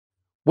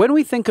When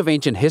we think of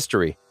ancient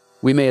history,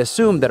 we may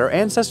assume that our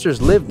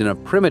ancestors lived in a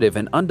primitive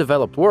and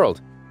undeveloped world.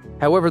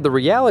 However, the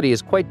reality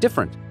is quite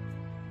different.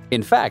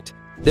 In fact,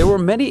 there were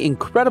many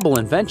incredible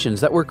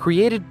inventions that were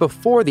created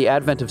before the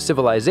advent of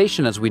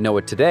civilization as we know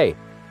it today.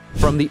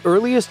 From the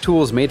earliest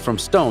tools made from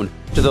stone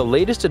to the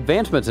latest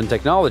advancements in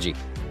technology,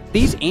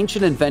 these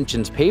ancient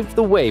inventions paved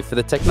the way for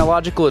the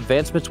technological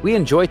advancements we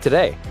enjoy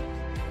today.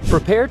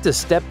 Prepare to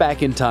step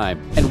back in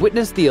time and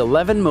witness the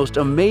 11 most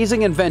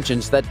amazing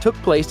inventions that took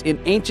place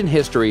in ancient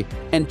history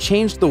and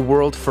changed the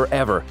world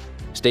forever.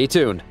 Stay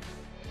tuned.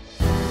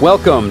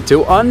 Welcome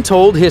to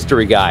Untold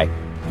History Guy,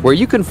 where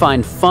you can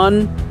find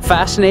fun,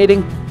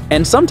 fascinating,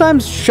 and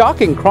sometimes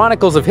shocking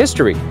chronicles of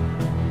history.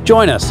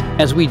 Join us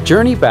as we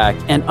journey back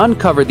and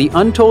uncover the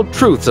untold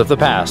truths of the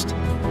past.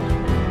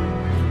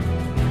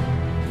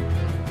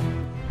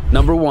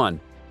 Number 1.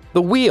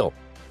 The wheel.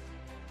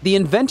 The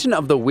invention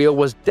of the wheel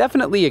was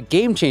definitely a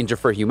game changer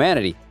for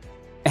humanity,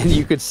 and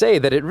you could say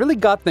that it really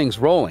got things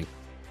rolling.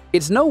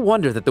 It's no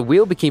wonder that the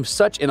wheel became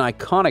such an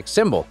iconic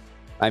symbol.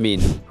 I mean,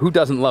 who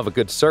doesn't love a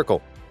good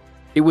circle?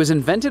 It was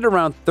invented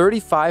around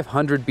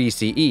 3500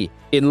 BCE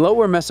in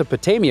Lower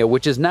Mesopotamia,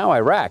 which is now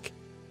Iraq.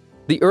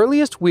 The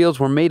earliest wheels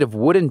were made of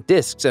wooden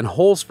discs and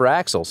holes for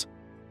axles.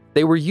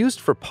 They were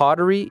used for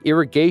pottery,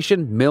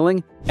 irrigation,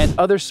 milling, and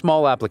other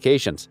small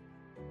applications.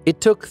 It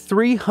took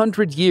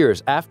 300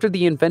 years after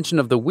the invention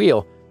of the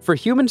wheel for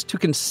humans to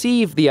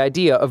conceive the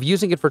idea of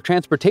using it for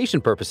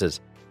transportation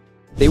purposes.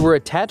 They were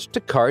attached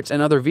to carts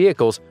and other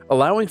vehicles,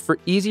 allowing for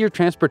easier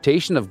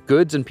transportation of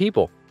goods and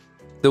people.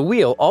 The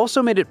wheel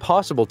also made it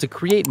possible to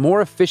create more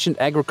efficient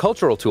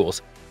agricultural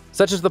tools,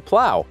 such as the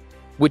plow,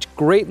 which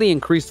greatly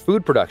increased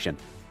food production.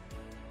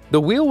 The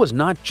wheel was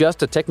not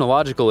just a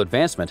technological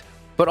advancement,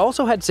 but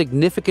also had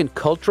significant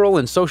cultural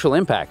and social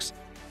impacts.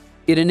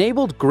 It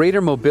enabled greater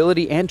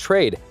mobility and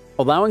trade,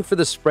 allowing for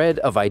the spread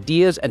of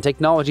ideas and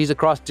technologies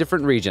across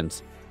different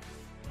regions.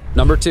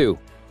 Number 2.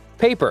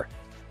 Paper.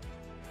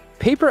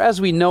 Paper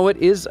as we know it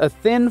is a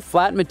thin,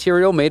 flat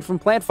material made from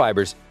plant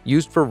fibers,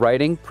 used for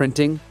writing,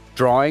 printing,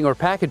 drawing, or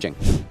packaging.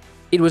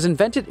 It was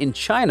invented in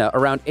China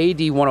around AD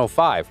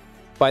 105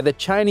 by the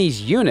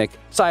Chinese Eunach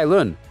Ts'ai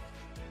Lun.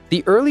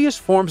 The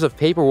earliest forms of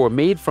paper were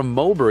made from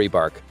mulberry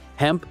bark,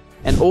 hemp,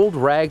 and old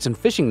rags and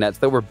fishing nets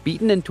that were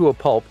beaten into a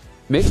pulp,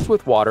 mixed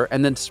with water,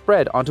 and then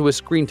spread onto a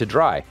screen to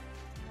dry.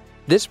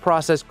 This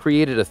process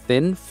created a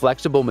thin,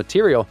 flexible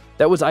material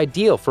that was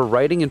ideal for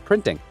writing and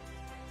printing.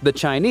 The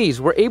Chinese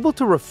were able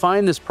to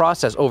refine this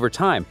process over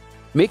time,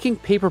 making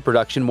paper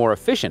production more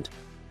efficient.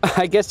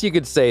 I guess you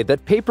could say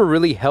that paper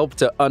really helped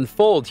to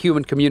unfold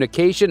human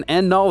communication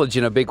and knowledge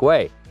in a big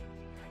way.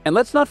 And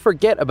let's not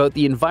forget about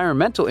the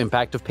environmental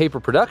impact of paper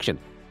production.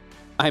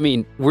 I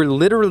mean, we're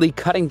literally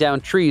cutting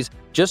down trees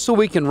just so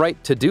we can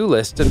write to-do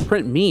lists and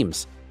print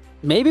memes.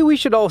 Maybe we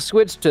should all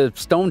switch to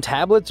stone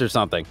tablets or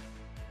something.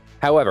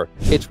 However,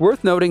 it's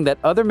worth noting that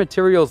other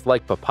materials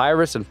like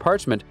papyrus and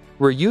parchment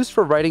were used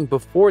for writing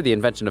before the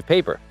invention of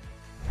paper.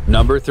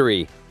 Number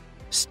 3.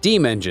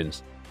 Steam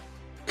engines.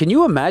 Can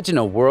you imagine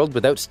a world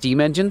without steam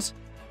engines?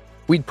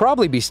 We'd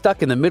probably be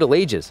stuck in the Middle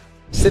Ages,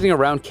 sitting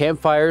around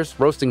campfires,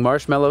 roasting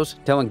marshmallows,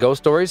 telling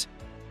ghost stories.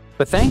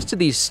 But thanks to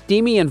these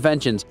steamy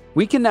inventions,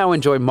 we can now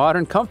enjoy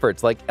modern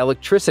comforts like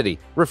electricity,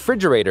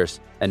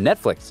 refrigerators, and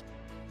Netflix.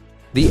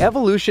 The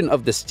evolution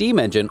of the steam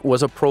engine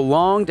was a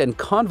prolonged and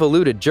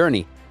convoluted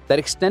journey that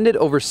extended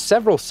over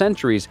several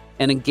centuries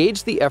and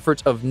engaged the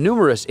efforts of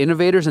numerous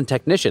innovators and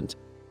technicians.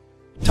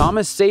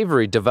 Thomas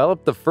Savery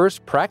developed the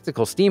first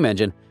practical steam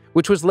engine,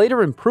 which was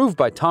later improved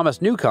by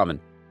Thomas Newcomen.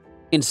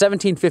 In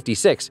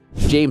 1756,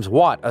 James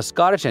Watt, a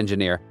Scottish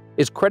engineer,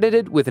 is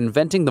credited with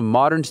inventing the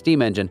modern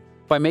steam engine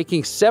by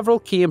making several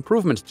key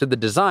improvements to the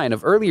design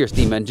of earlier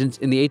steam engines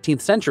in the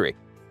 18th century.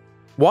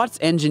 Watt's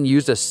engine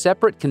used a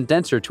separate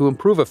condenser to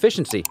improve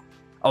efficiency,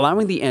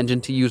 allowing the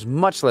engine to use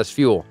much less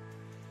fuel.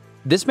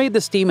 This made the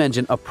steam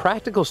engine a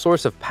practical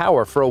source of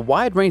power for a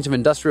wide range of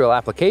industrial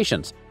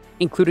applications,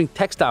 including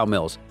textile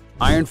mills,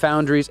 iron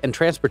foundries, and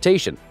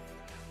transportation.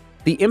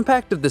 The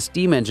impact of the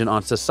steam engine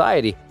on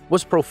society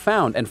was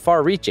profound and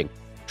far-reaching,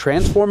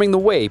 transforming the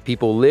way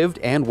people lived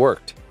and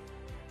worked.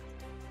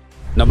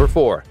 Number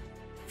 4.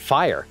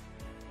 Fire.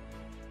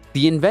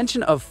 The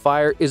invention of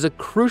fire is a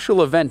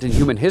crucial event in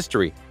human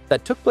history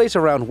that took place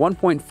around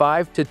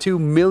 1.5 to 2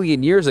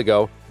 million years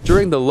ago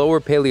during the Lower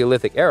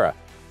Paleolithic era.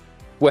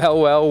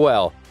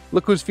 Well,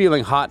 look who's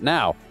feeling hot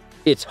now.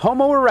 It's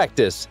Homo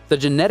erectus, the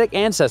genetic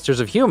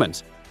ancestors of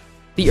humans.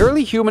 The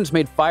early humans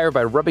made fire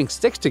by rubbing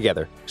sticks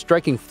together,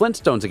 striking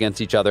flintstones against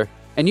each other,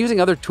 and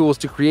using other tools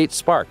to create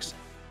sparks.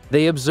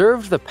 They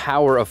observed the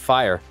power of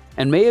fire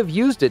and may have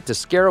used it to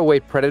scare away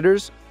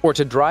predators or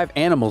to drive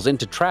animals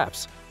into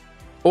traps.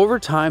 Over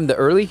time, the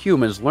early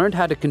humans learned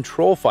how to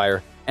control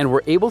fire and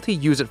were able to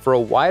use it for a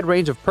wide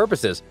range of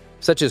purposes,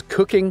 such as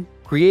cooking,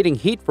 creating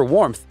heat for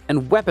warmth,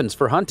 and weapons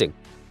for hunting.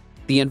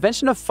 The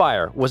invention of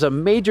fire was a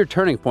major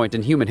turning point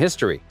in human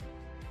history.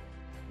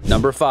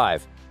 Number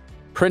 5.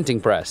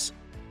 Printing press.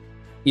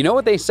 You know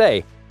what they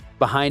say,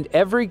 behind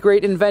every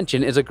great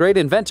invention is a great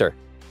inventor.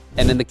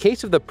 And in the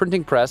case of the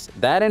printing press,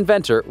 that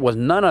inventor was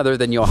none other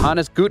than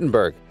Johannes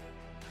Gutenberg,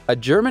 a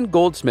German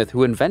goldsmith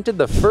who invented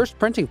the first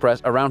printing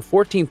press around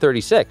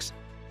 1436.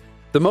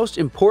 The most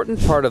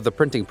important part of the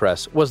printing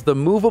press was the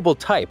movable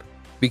type,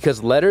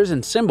 because letters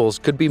and symbols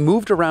could be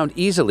moved around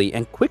easily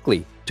and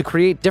quickly to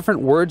create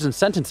different words and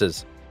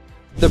sentences.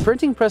 The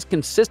printing press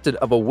consisted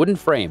of a wooden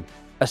frame,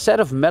 a set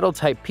of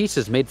metal-type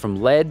pieces made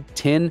from lead,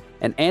 tin,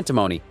 and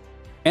antimony,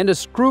 and a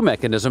screw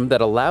mechanism that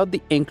allowed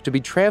the ink to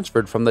be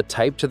transferred from the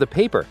type to the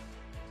paper.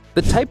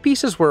 The type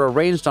pieces were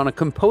arranged on a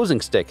composing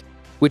stick,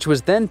 which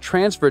was then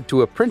transferred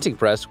to a printing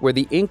press where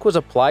the ink was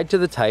applied to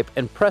the type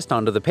and pressed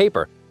onto the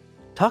paper.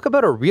 Talk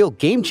about a real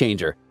game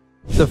changer!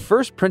 The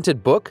first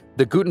printed book,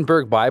 the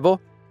Gutenberg Bible,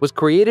 was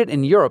created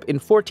in Europe in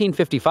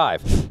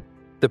 1455.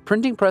 The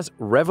printing press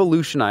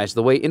revolutionized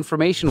the way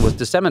information was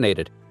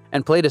disseminated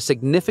and played a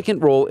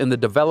significant role in the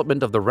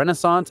development of the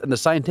Renaissance and the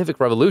scientific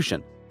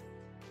revolution.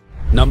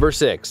 Number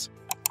 6.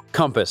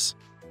 Compass.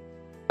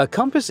 A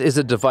compass is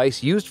a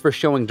device used for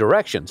showing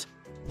directions.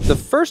 The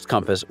first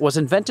compass was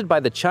invented by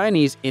the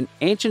Chinese in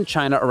ancient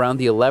China around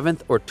the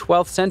 11th or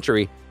 12th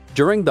century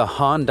during the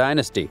Han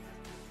Dynasty.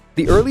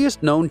 The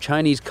earliest known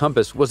Chinese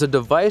compass was a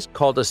device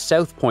called a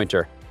south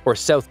pointer, or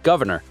south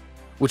governor,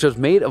 which was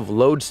made of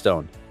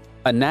lodestone,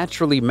 a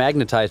naturally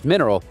magnetized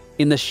mineral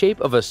in the shape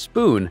of a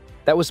spoon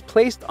that was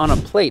placed on a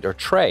plate or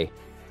tray.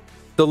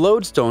 The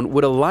lodestone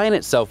would align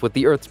itself with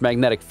the Earth's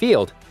magnetic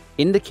field,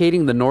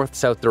 indicating the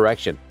north-south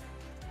direction.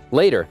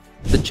 Later,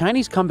 the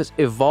Chinese compass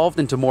evolved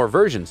into more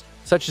versions,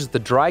 such as the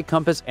dry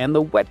compass and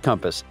the wet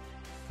compass.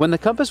 When the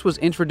compass was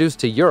introduced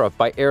to Europe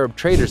by Arab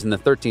traders in the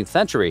 13th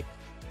century,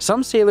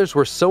 some sailors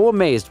were so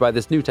amazed by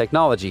this new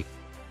technology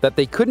that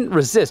they couldn't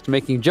resist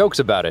making jokes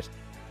about it.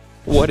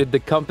 What did the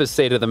compass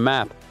say to the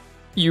map?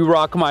 "You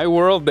rock my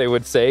world," they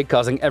would say,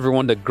 causing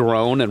everyone to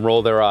groan and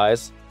roll their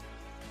eyes.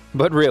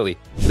 But really,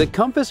 the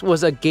compass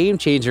was a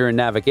game-changer in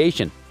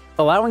navigation,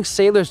 allowing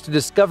sailors to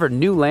discover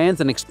new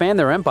lands and expand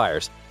their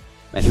empires.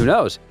 And who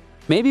knows,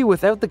 maybe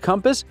without the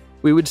compass,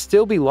 we would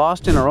still be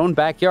lost in our own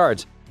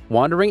backyards,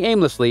 wandering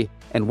aimlessly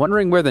and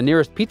wondering where the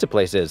nearest pizza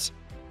place is.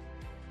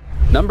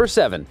 Number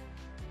 7.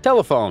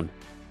 Telephone.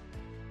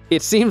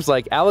 It seems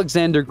like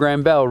Alexander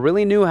Graham Bell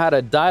really knew how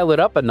to dial it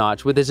up a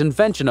notch with his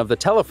invention of the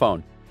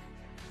telephone.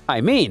 I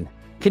mean,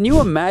 can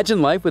you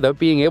imagine life without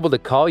being able to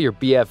call your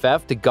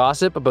BFF to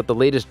gossip about the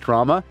latest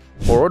drama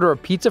or order a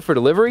pizza for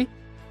delivery?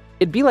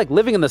 It'd be like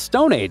living in the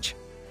Stone Age.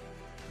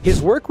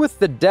 His work with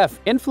the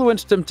deaf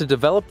influenced him to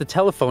develop the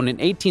telephone in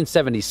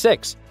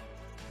 1876.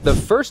 The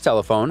first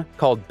telephone,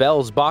 called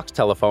Bell's box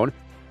telephone,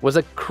 was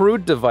a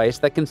crude device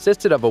that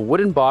consisted of a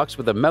wooden box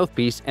with a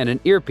mouthpiece and an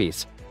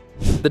earpiece.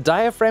 The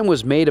diaphragm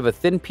was made of a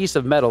thin piece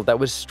of metal that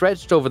was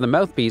stretched over the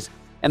mouthpiece,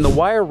 and the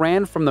wire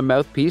ran from the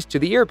mouthpiece to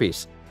the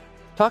earpiece.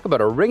 Talk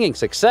about a ringing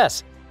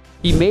success!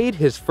 He made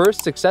his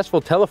first successful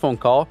telephone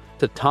call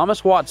to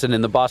Thomas Watson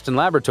in the Boston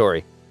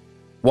laboratory.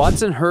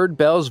 Watson heard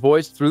Bell's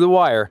voice through the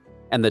wire,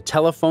 and the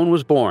telephone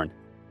was born.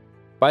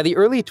 By the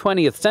early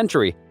 20th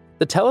century,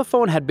 the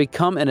telephone had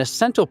become an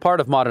essential part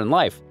of modern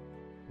life.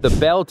 The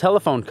Bell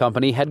Telephone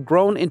Company had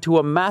grown into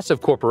a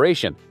massive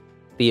corporation.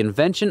 The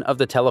invention of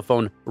the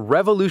telephone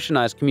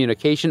revolutionized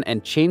communication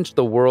and changed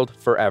the world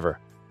forever.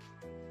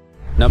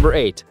 Number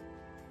 8.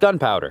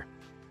 Gunpowder.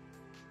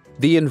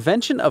 The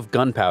invention of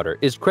gunpowder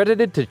is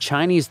credited to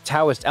Chinese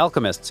Taoist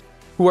alchemists,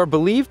 who are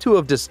believed to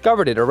have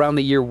discovered it around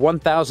the year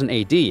 1000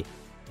 AD.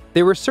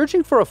 They were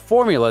searching for a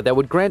formula that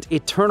would grant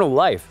eternal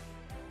life.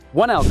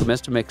 One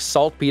alchemist mixed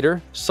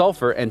saltpeter,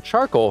 sulfur, and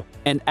charcoal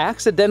and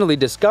accidentally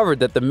discovered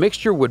that the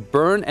mixture would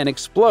burn and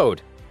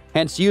explode,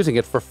 hence using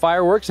it for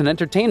fireworks and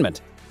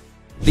entertainment.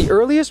 The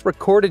earliest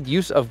recorded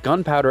use of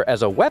gunpowder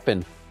as a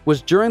weapon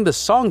was during the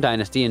Song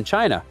Dynasty in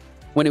China,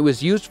 when it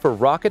was used for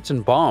rockets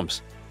and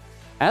bombs.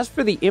 As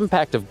for the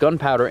impact of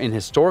gunpowder in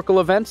historical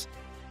events,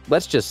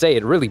 let's just say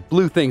it really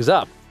blew things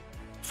up.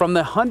 From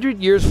the 100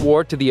 Years'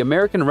 War to the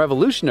American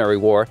Revolutionary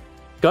War,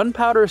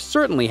 gunpowder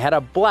certainly had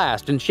a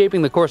blast in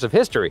shaping the course of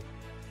history.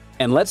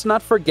 And let's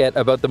not forget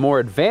about the more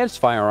advanced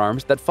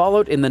firearms that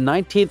followed in the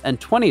 19th and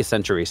 20th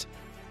centuries.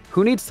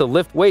 Who needs to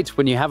lift weights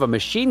when you have a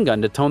machine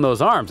gun to tone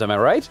those arms, am I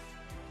right?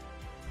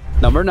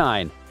 Number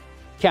 9.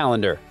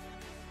 Calendar.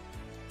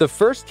 The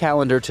first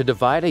calendar to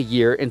divide a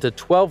year into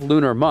 12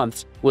 lunar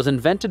months was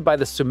invented by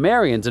the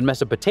Sumerians in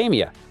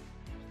Mesopotamia.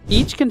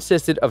 Each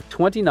consisted of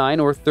 29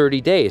 or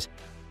 30 days,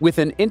 with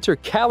an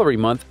intercalary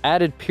month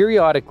added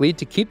periodically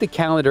to keep the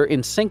calendar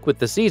in sync with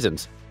the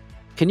seasons.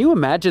 Can you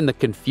imagine the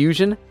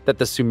confusion that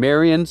the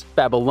Sumerians,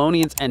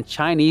 Babylonians, and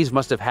Chinese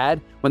must have had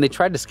when they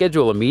tried to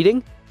schedule a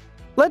meeting?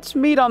 Let's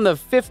meet on the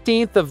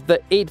 15th of the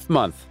 8th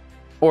month.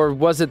 Or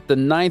was it the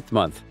 9th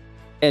month?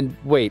 And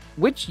wait,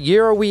 which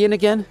year are we in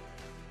again?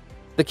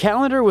 The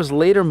calendar was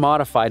later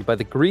modified by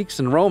the Greeks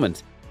and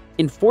Romans.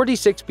 In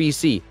 46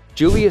 BC,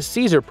 Julius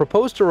Caesar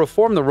proposed to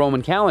reform the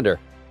Roman calendar.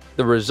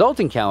 The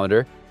resulting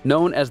calendar,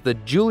 known as the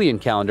Julian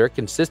calendar,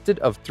 consisted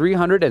of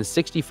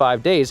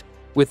 365 days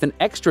with an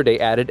extra day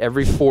added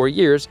every 4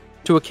 years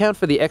to account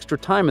for the extra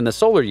time in the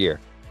solar year.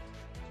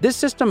 This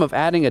system of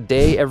adding a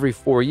day every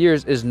 4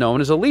 years is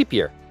known as a leap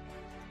year.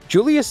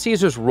 Julius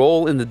Caesar's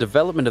role in the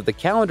development of the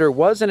calendar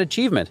was an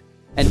achievement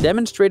and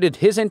demonstrated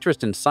his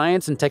interest in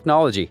science and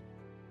technology.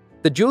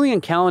 The Julian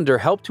calendar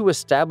helped to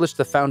establish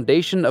the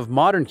foundation of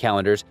modern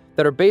calendars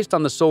that are based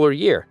on the solar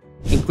year,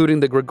 including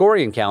the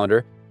Gregorian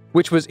calendar,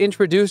 which was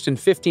introduced in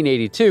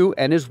 1582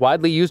 and is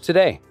widely used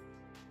today.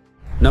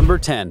 Number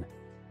 10.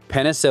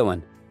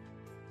 Penicillin.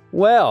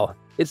 Well,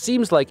 it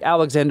seems like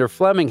Alexander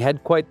Fleming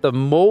had quite the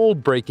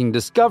mold-breaking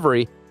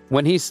discovery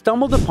when he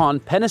stumbled upon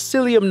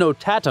Penicillium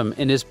notatum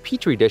in his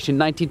petri dish in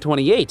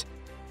 1928.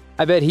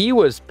 I bet he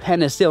was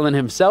penicillin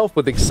himself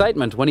with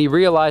excitement when he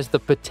realized the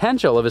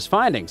potential of his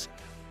findings.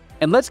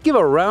 And let's give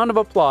a round of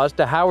applause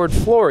to Howard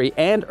Florey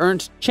and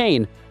Ernst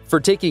Chain for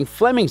taking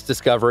Fleming's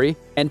discovery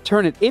and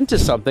turn it into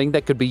something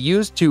that could be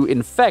used to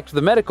infect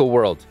the medical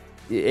world,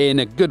 in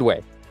a good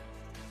way.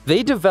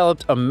 They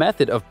developed a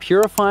method of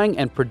purifying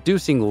and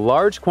producing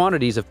large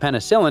quantities of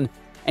penicillin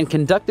and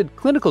conducted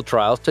clinical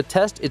trials to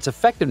test its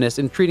effectiveness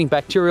in treating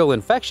bacterial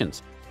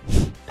infections.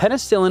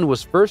 Penicillin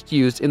was first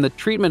used in the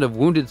treatment of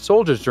wounded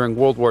soldiers during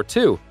World War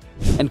II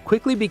and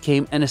quickly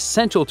became an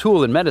essential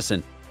tool in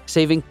medicine,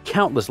 saving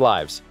countless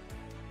lives.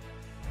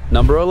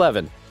 Number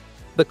 11.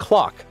 The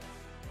clock.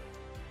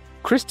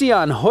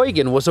 Christian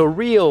Huygens was a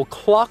real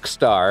clock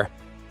star.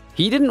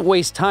 He didn't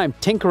waste time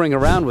tinkering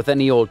around with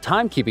any old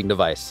timekeeping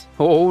device.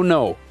 Oh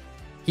no.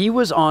 He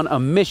was on a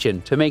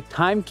mission to make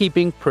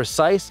timekeeping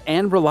precise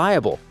and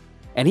reliable,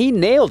 and he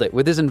nailed it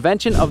with his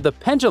invention of the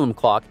pendulum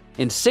clock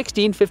in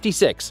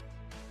 1656.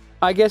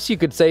 I guess you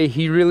could say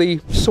he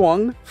really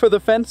swung for the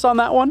fence on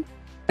that one.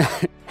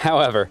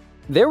 However,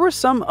 there were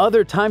some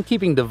other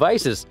timekeeping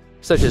devices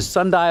such as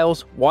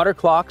sundials, water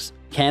clocks,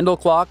 candle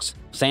clocks,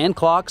 sand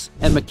clocks,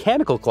 and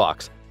mechanical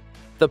clocks.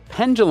 The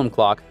pendulum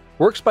clock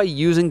works by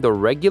using the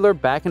regular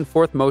back and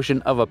forth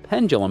motion of a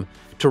pendulum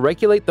to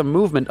regulate the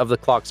movement of the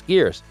clock's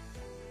gears.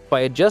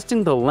 By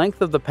adjusting the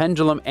length of the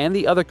pendulum and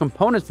the other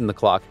components in the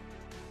clock,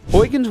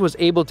 Huygens was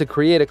able to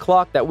create a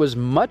clock that was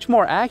much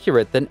more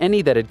accurate than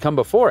any that had come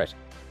before it.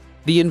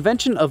 The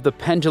invention of the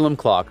pendulum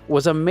clock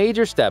was a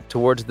major step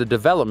towards the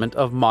development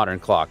of modern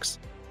clocks.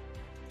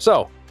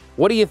 So,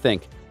 what do you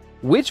think?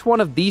 Which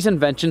one of these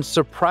inventions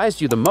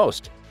surprised you the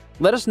most?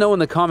 Let us know in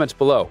the comments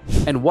below.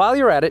 And while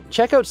you're at it,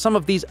 check out some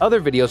of these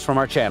other videos from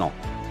our channel.